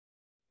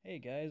Hey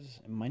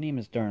guys, my name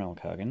is Darnell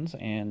Coggins,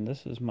 and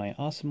this is my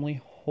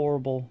awesomely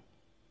horrible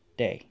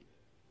day.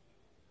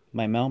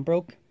 My mount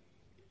broke,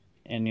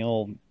 and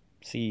you'll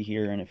see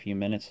here in a few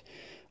minutes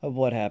of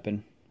what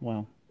happened.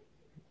 Well,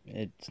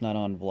 it's not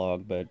on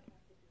vlog, but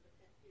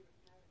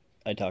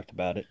I talked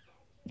about it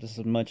just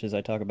as much as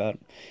I talk about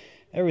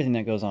everything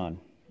that goes on.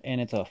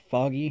 And it's a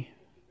foggy,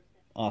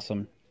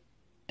 awesome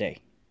day.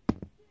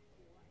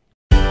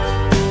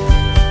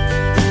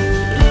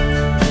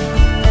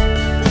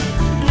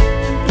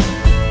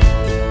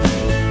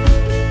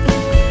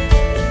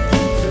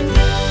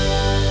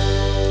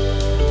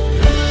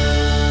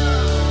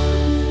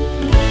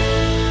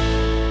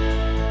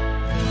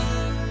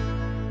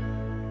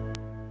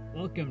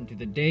 Welcome to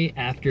the day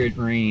after it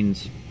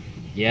rains.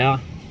 Yeah,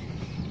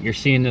 you're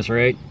seeing this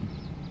right.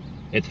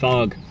 It's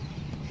fog.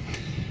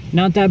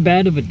 Not that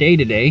bad of a day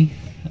today.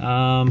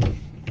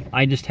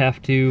 I just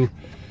have to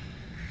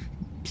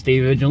stay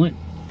vigilant,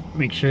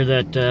 make sure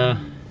that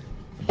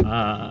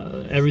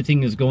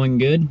everything is going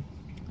good.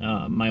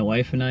 My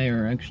wife and I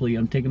are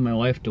I'm taking my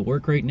wife to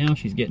work right now.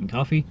 She's getting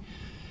coffee.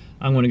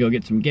 I'm going to go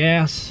get some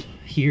gas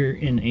here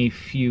in a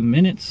few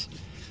minutes,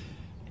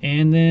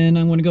 and then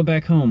I'm going to go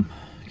back home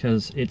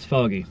because it's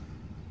foggy.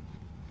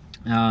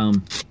 Now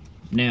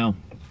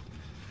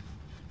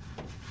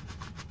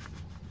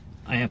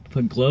I have to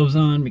put gloves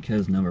on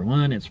because number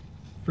one, it's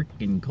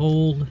freaking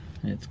cold.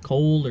 It's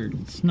cold, or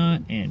it's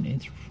not, and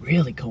it's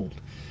really cold.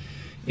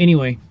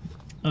 Anyway,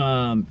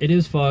 it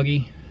is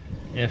foggy.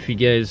 If you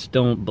guys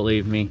don't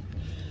believe me,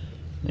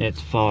 it's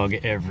fog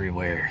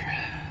everywhere.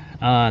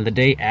 The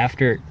day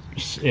after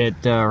it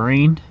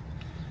rained,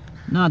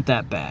 not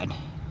that bad.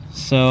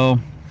 So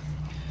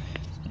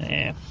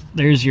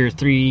there's your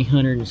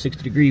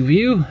 360-degree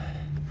view.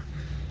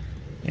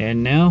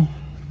 And now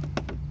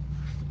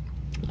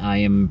I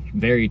am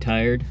very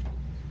tired.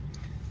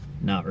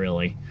 Not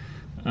really.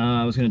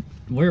 I was gonna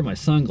wear my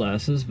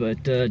sunglasses,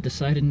 but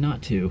decided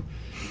not to.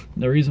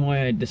 The reason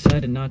why I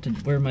decided not to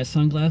wear my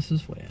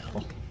sunglasses,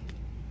 well,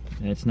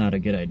 it's not a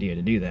good idea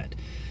to do that.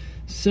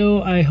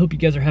 So I hope you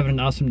guys are having an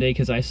awesome day,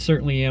 because I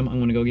certainly am. I'm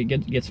gonna go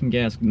get some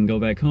gas and go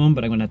back home,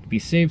 but I'm gonna have to be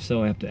safe,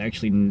 so I have to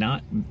actually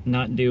not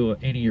do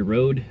any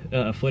road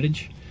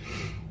footage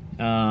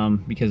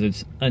because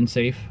it's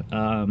unsafe.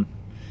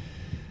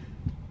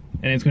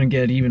 And it's going to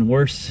get even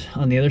worse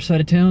on the other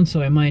side of town,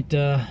 so I might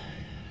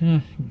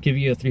give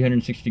you a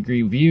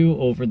 360-degree view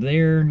over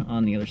there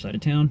on the other side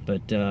of town.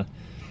 But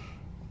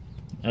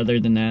other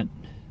than that,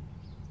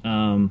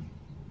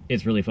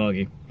 it's really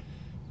foggy.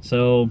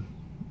 So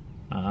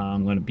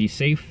I'm going to be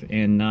safe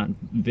and not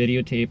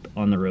videotape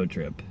on the road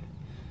trip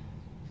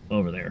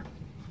over there.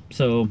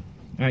 So,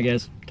 alright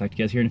guys, talk to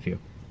you guys here in a few.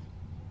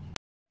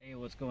 Hey,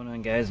 what's going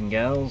on, guys and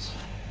gals?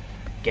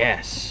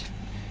 Gas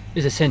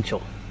is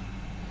essential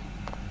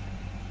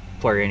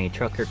for any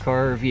truck or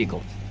car or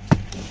vehicle.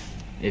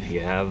 If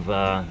you have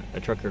a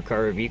truck or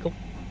car or vehicle,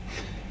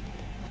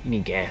 you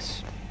need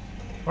gas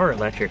or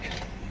electric,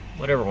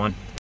 whatever one.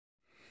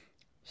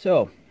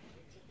 So,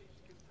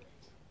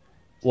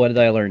 what did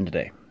I learn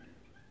today?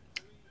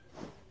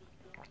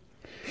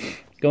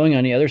 Going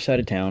on the other side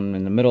of town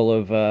in the middle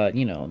of,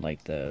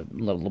 like the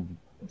little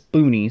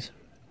boonies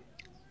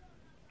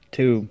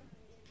to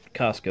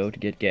Costco to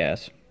get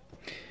gas.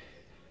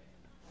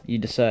 You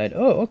decide,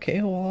 oh,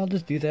 okay, well, I'll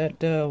just do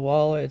that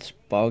while it's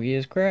foggy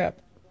as crap.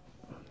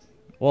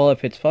 Well,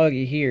 if it's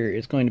foggy here,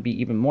 it's going to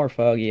be even more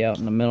foggy out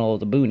in the middle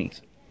of the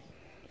boonies.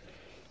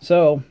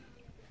 So,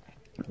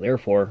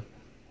 therefore,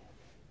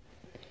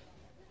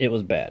 it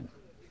was bad.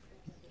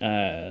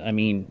 I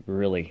mean,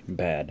 really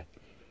bad.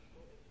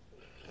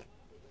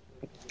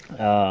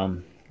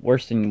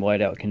 Worse than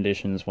whiteout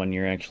conditions when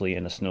you're actually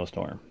in a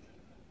snowstorm.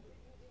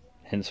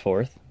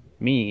 Henceforth,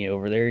 me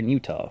over there in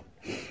Utah.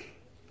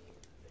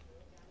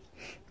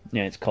 And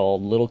it's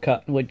called Little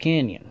Cottonwood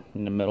Canyon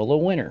in the middle of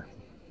winter.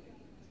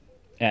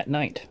 At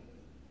night.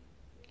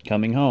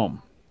 Coming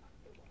home.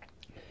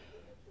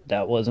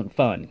 That wasn't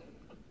fun.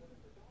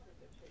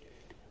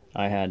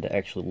 I had to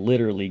actually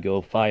literally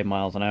go 5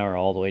 miles an hour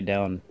all the way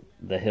down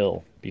the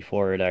hill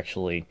before it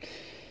actually...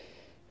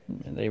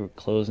 They were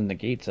closing the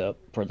gates up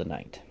for the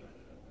night.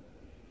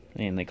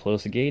 And they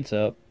closed the gates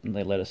up, and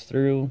they let us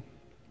through.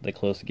 They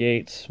closed the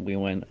gates. We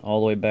went all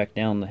the way back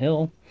down the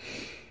hill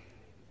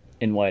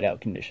in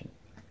whiteout condition.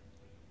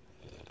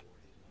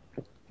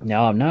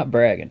 Now, I'm not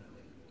bragging.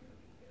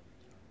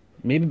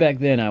 Maybe back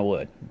then I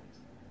would.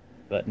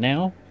 But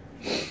now,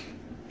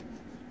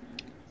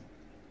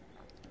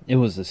 it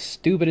was the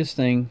stupidest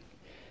thing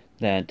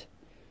that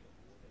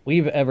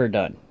we've ever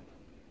done.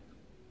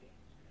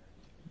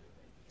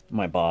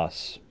 My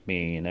boss,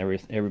 me, and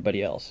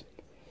everybody else.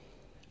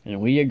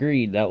 And we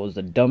agreed that was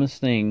the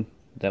dumbest thing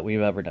that we've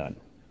ever done.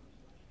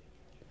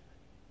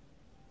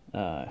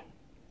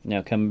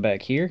 Now coming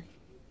back here,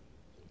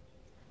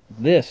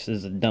 this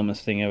is the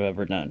dumbest thing I've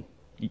ever done.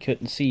 You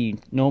couldn't see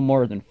no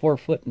more than 4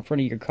 foot in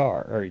front of your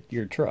car, or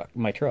your truck,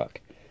 my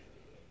truck,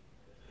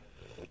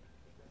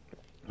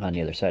 on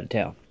the other side of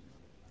town.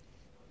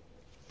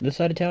 This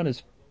side of town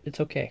it's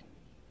okay.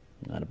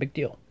 Not a big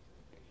deal.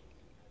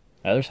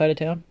 Other side of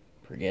town,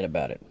 forget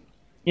about it.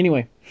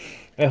 Anyway,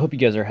 I hope you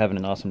guys are having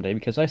an awesome day,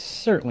 because I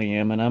certainly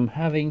am, and I'm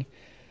having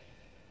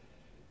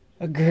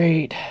a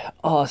great,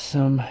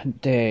 awesome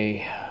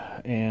day.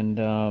 And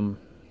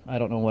I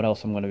don't know what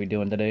else I'm going to be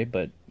doing today,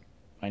 but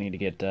I need to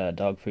get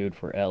dog food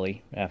for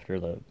Ellie after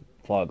the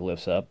fog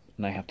lifts up,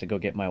 and I have to go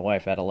get my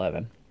wife at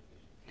 11,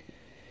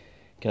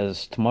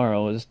 because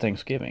tomorrow is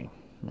Thanksgiving.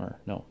 Or,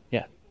 no,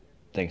 yeah,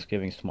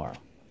 Thanksgiving's tomorrow.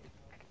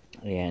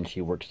 And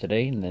she works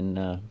today, and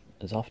then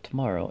is off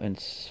tomorrow, and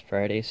it's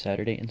Friday,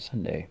 Saturday, and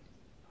Sunday.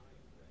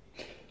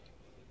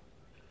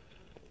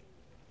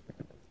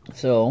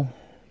 So,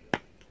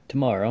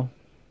 tomorrow,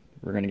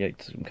 we're going to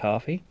get some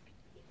coffee.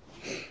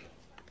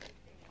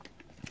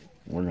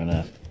 We're going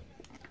to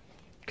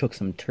cook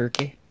some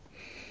turkey,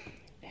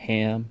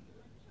 ham.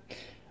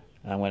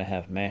 I'm going to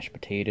have mashed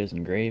potatoes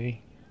and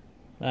gravy.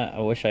 I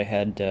wish I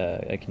had,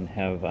 I can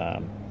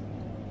have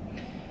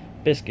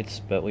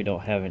biscuits, but we don't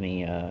have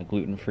any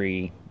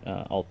gluten-free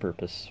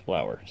all-purpose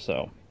flour,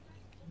 so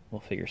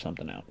we'll figure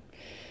something out.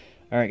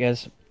 Alright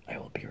guys, I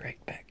will be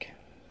right back.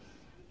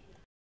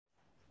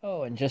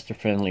 Oh, and just a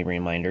friendly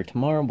reminder,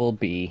 tomorrow will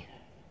be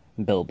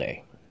Bill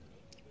Day.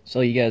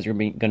 So you guys are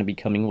going to be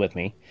coming with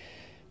me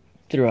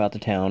throughout the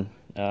town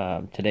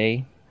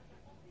today,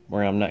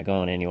 where I'm not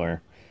going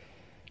anywhere,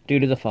 due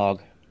to the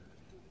fog,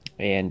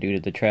 and due to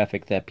the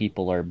traffic that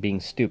people are being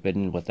stupid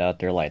and without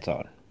their lights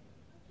on.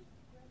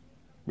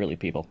 Really,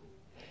 people.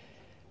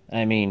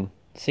 I mean,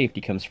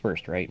 safety comes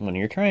first, right? When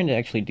you're trying to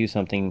actually do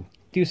something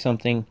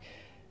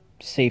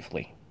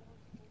safely.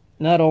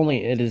 Not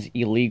only it is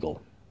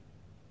illegal,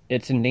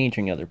 it's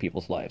endangering other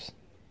people's lives.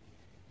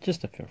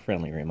 Just a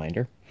friendly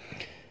reminder.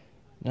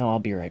 Now I'll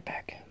be right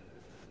back.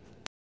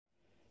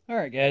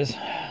 Alright guys,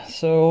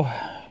 so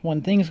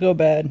when things go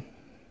bad,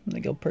 they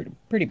go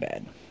pretty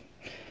bad.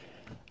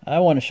 I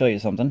want to show you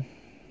something.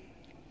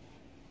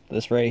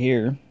 This right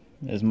here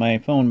is my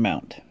phone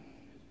mount.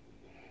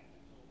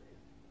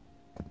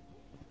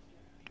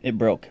 It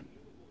broke.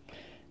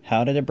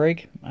 How did it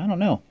break? I don't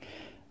know.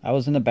 I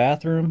was in the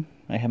bathroom.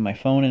 I had my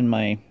phone in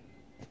my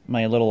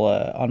little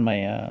on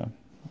my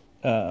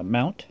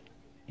mount,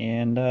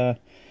 and I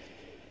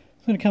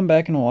was gonna come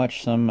back and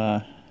watch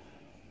some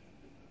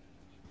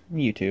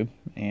YouTube,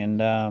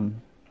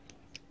 and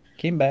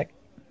came back.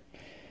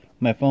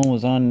 My phone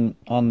was on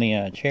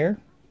the chair,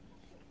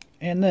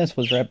 and this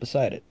was right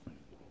beside it.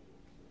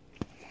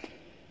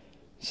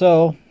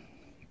 So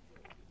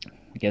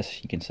I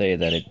guess you can say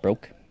that it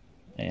broke,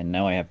 and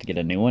now I have to get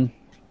a new one.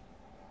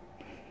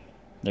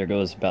 There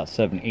goes about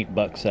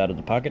 $7-8 out of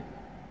the pocket.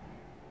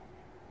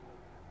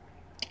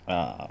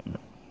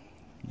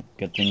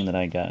 Good thing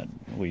that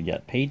we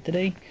got paid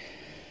today.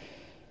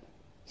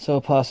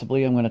 So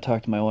possibly I'm going to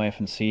talk to my wife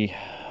and see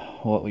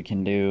what we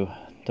can do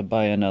to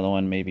buy another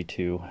one, maybe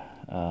two.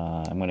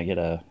 I'm going to get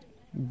a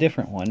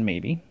different one,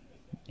 maybe,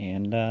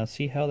 and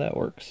see how that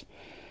works.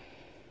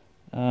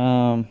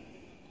 It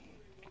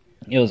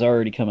was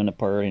already coming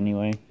apart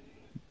anyway,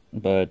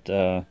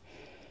 but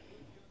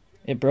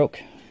it broke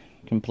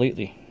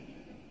completely.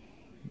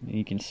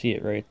 You can see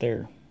it right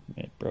there.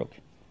 It broke.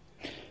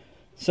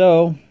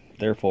 So,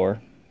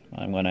 therefore,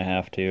 I'm going to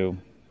have to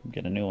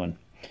get a new one.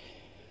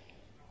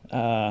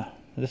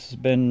 This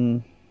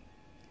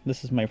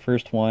is my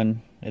first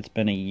one. It's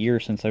been a year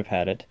since I've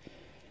had it.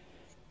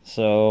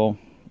 So,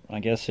 I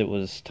guess it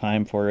was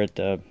time for it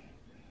to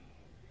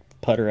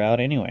putter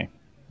out anyway.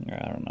 Or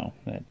I don't know.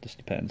 That just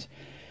depends.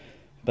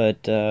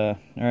 But,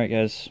 alright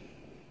guys.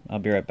 I'll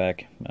be right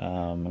back.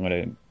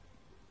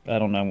 I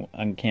don't know,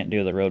 I can't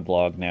do the road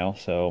vlog now,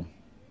 so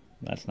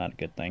that's not a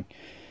good thing.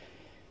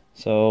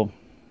 So,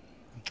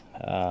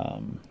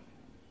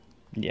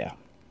 yeah,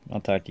 I'll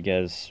talk to you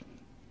guys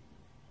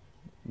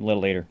a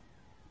little later,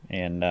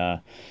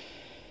 and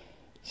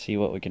see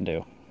what we can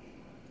do.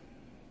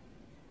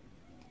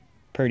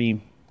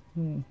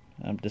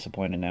 I'm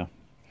disappointed now,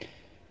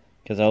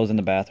 because I was in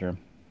the bathroom,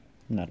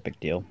 not a big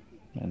deal,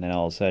 and then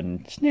all of a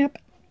sudden, snap,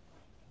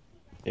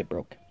 it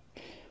broke,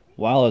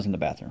 while I was in the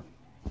bathroom.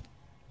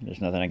 There's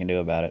nothing I can do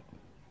about it,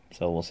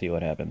 so we'll see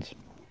what happens.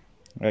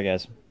 Alright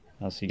guys,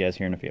 I'll see you guys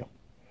here in a few.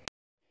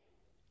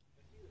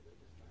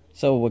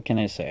 So what can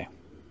I say?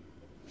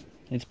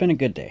 It's been a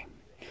good day.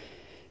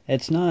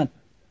 It's not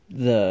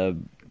the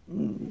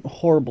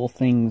horrible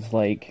things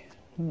like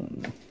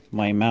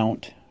my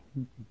mount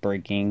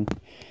breaking.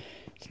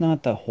 It's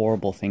not the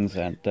horrible things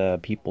that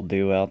people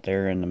do out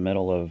there in the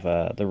middle of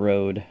the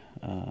road.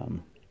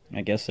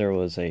 I guess there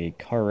was a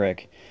car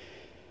wreck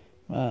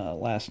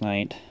last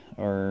night,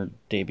 or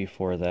day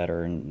before that,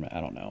 or I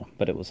don't know,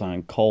 but it was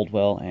on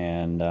Caldwell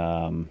and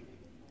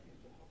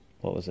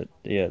what was it?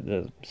 Yeah,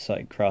 the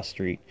side cross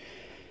street.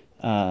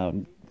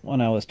 When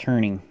I was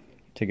turning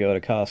to go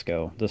to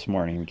Costco this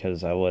morning,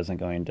 because I wasn't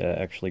going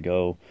to actually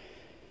go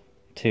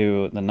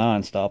to the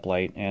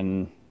non-stoplight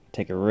and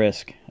take a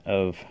risk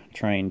of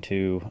trying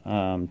to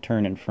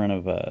turn in front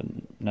of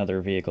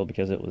another vehicle,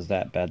 because it was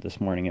that bad this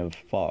morning of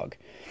fog.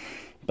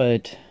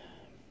 But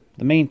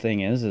the main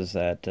thing is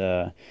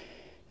that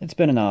it's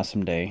been an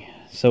awesome day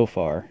so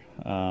far.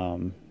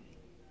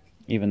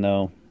 even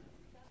though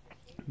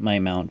my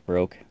mount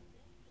broke.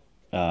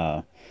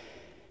 I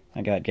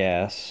got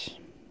gas.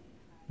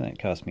 That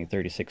cost me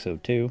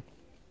 $36.02.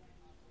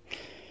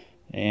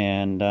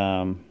 And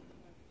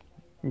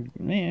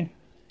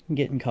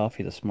getting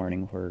coffee this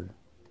morning for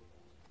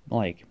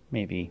like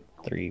maybe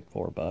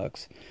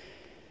 $3-4.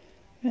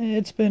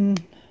 It's been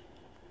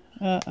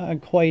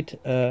quite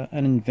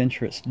an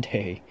adventurous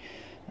day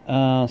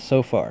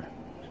so far.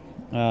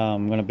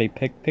 I'm gonna be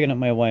picking up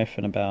my wife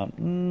in about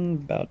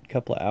a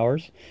couple of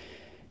hours.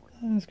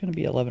 It's gonna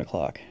be 11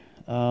 o'clock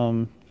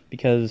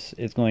because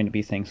it's going to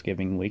be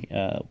Thanksgiving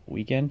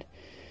weekend,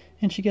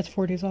 and she gets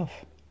 4 days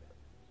off.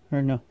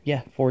 Or no,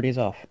 yeah, 4 days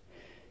off.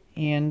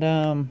 And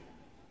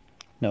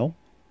no,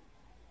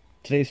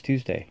 today's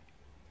Tuesday,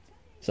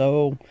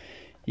 so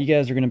you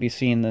guys are gonna be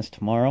seeing this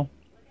tomorrow.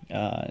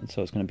 And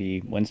so it's gonna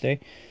be Wednesday.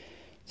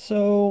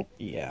 So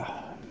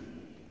yeah.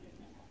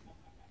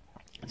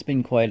 It's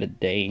been quite a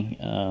day.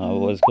 I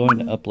was going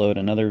to upload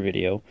another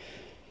video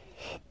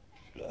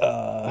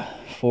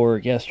for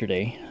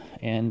yesterday,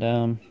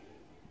 and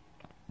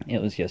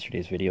it was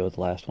yesterday's video,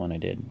 the last one I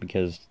did,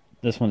 because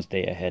this one's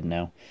day ahead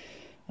now.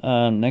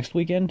 Next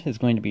weekend is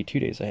going to be 2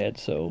 days ahead,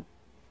 so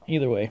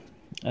either way,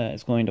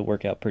 it's going to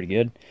work out pretty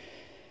good.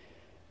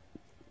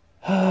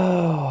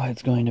 Oh,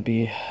 it's going to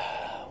be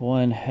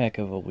one heck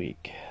of a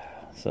week.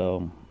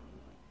 So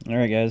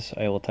alright guys,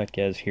 I will talk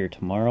to you guys here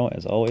tomorrow.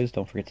 As always,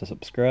 don't forget to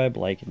subscribe,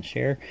 like, and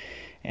share.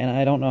 And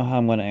I don't know how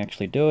I'm going to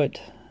actually do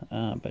it,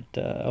 but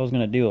I was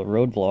going to do a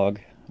road vlog,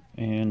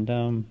 and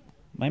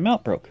my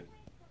mount broke.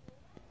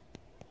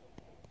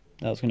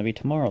 That was going to be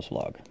tomorrow's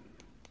vlog.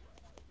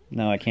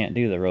 Now I can't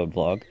do the road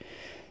vlog,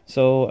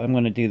 so I'm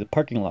going to do the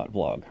parking lot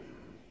vlog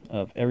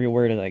of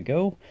everywhere that I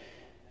go.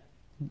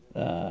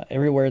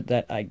 Everywhere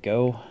that I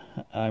go,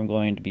 I'm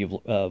going to be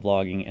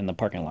vlogging in the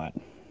parking lot.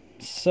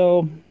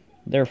 So,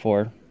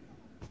 therefore,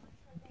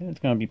 it's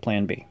going to be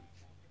plan B,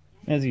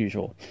 as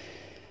usual.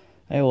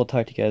 I will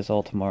talk to you guys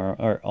all tomorrow,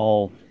 or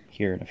all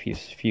here in a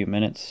few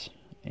minutes,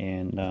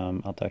 and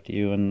I'll talk to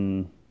you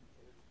in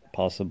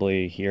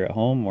possibly here at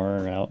home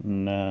or out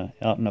in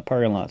a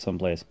parking lot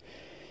someplace.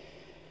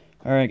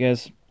 All right,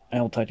 guys, I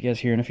will talk to you guys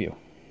here in a few.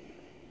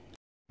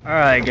 All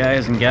right,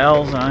 guys and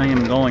gals, I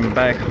am going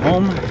back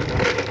home.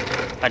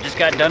 I just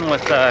got done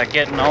with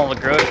getting all the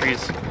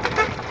groceries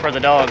for the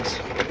dogs,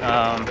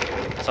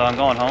 so I'm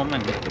going home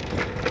and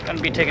going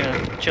to be taking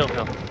a chill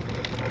pill.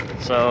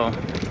 So,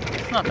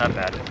 it's not that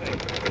bad.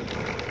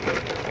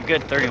 A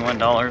good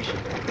 $31.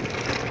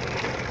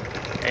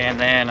 And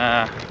then,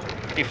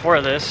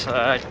 before this,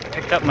 I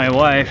picked up my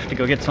wife to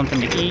go get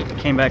something to eat,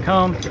 came back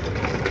home,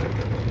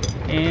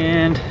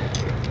 and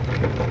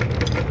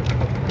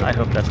I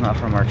hope that's not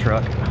from our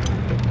truck.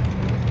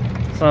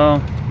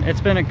 So,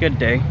 it's been a good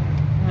day.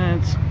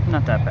 It's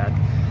not that bad.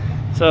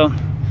 So,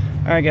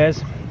 alright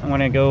guys, I'm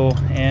going to go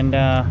and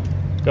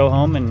go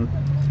home and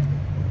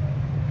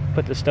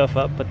put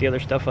the other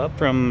stuff up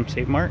from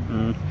Save Mart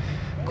and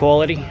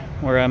Quality,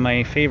 where are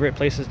my favorite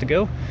places to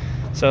go.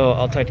 So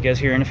I'll talk to you guys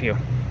here in a few.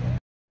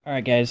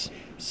 Alright guys,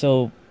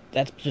 so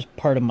that's just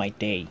part of my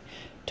day.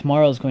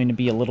 Tomorrow is going to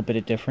be a little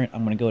bit different.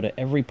 I'm going to go to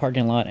every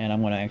parking lot and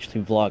I'm going to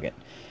actually vlog it.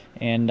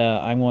 And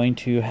I'm going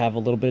to have a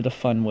little bit of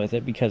fun with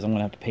it because I'm going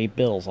to have to pay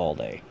bills all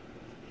day.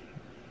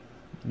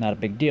 Not a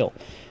big deal.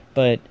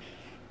 But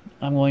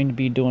I'm going to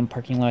be doing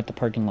parking lot to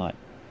parking lot.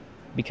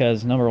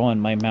 Because number one,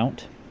 my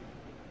mount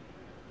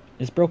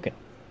is broken.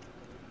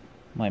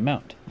 My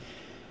mount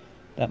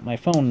that my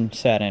phone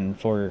sat in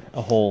for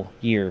a whole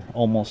year,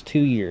 almost 2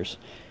 years,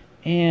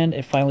 and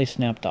it finally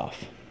snapped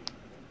off.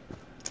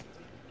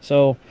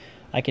 So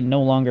I can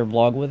no longer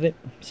vlog with it,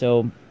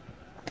 so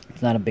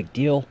it's not a big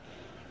deal.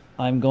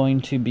 I'm going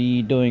to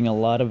be doing a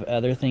lot of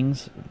other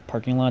things,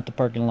 parking lot to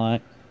parking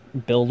lot,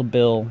 bill to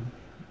bill,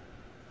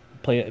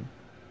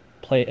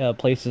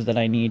 places that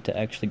I need to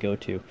actually go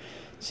to.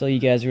 So you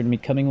guys are going to be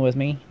coming with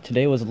me.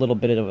 Today was a little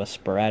bit of a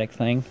sporadic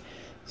thing.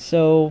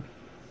 So,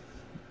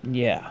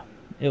 yeah,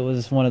 it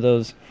was one of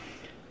those,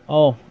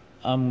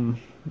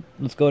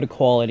 let's go to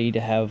Quality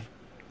to have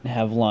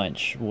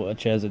lunch,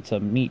 which as it's a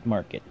meat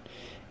market.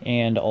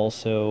 And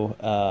also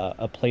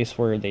a place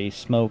where they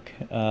smoke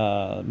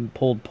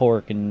pulled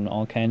pork and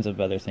all kinds of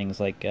other things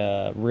like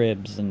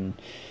ribs and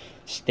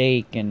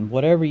steak and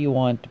whatever you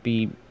want to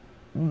be.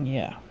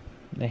 Yeah,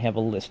 they have a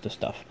list of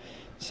stuff.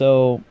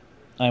 So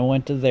I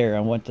went to there, I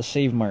went to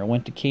Save Mart, I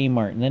went to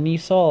Kmart, and then you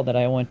saw that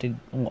I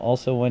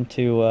also went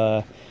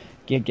to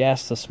get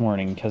gas this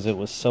morning because it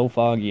was so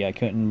foggy I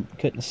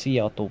couldn't see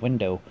out the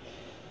window.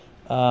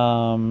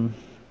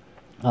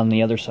 On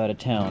the other side of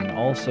town.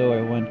 Also,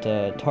 I went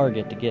to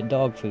Target to get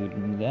dog food,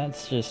 and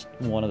that's just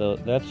one of those.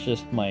 That's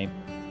just my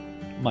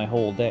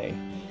whole day.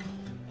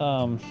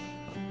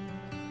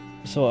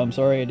 So I'm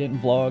sorry I didn't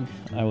vlog.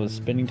 I was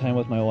spending time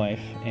with my wife,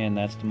 and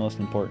that's the most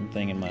important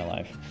thing in my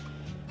life.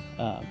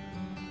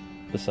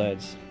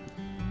 Besides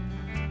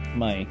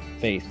my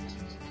faith,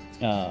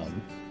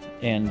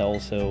 and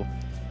also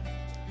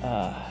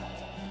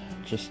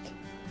just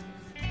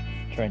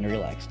trying to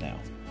relax now.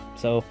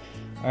 So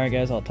Alright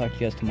guys, I'll talk to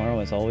you guys tomorrow.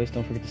 As always,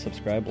 don't forget to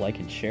subscribe, like,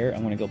 and share.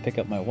 I'm going to go pick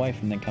up my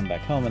wife and then come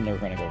back home, and then we're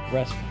going to go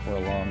rest for a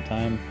long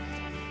time.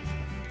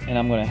 And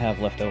I'm going to have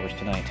leftovers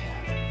tonight,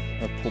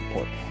 or pulled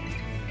pork.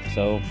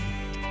 So,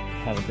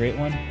 have a great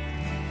one,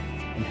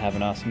 and have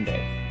an awesome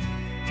day.